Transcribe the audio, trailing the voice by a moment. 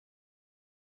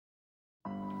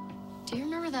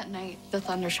remember that night the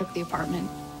thunder shook the apartment?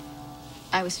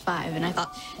 I was 5, and I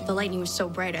thought the lightning was so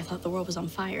bright, I thought the world was on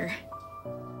fire.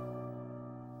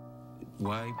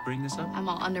 Why bring this up? I'm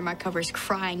all under my covers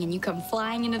crying, and you come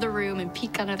flying into the room and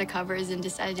peek under the covers and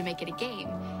decided to make it a game.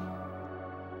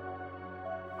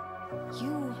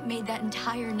 You made that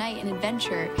entire night an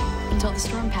adventure until the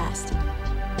storm passed.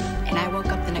 And I woke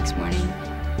up the next morning,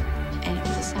 and it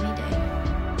was a sunny day.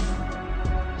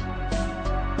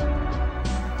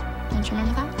 Don't you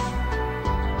remember that?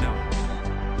 No.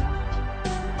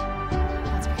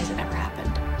 That's because it never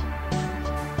happened.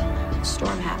 The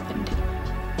storm happened,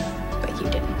 but you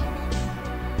didn't.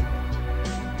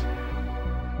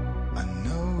 I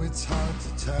know it's hard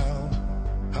to tell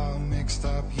how mixed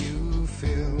up you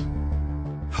feel,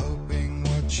 hoping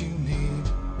what you need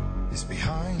is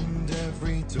behind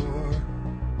every door.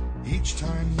 Each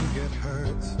time you get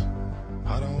hurt,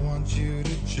 I don't want you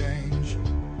to change,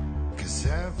 'cause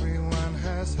everyone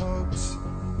has hopes.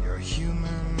 You're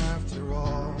human after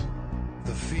all.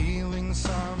 The feeling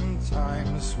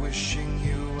sometimes wishing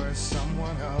you were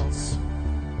someone else,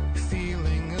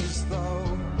 feeling as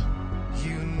though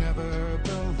you never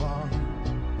belong.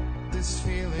 This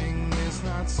feeling is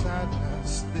not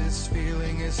sadness, this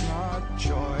feeling is not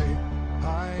joy.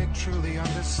 I truly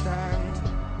understand.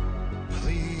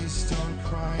 Please don't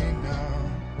cry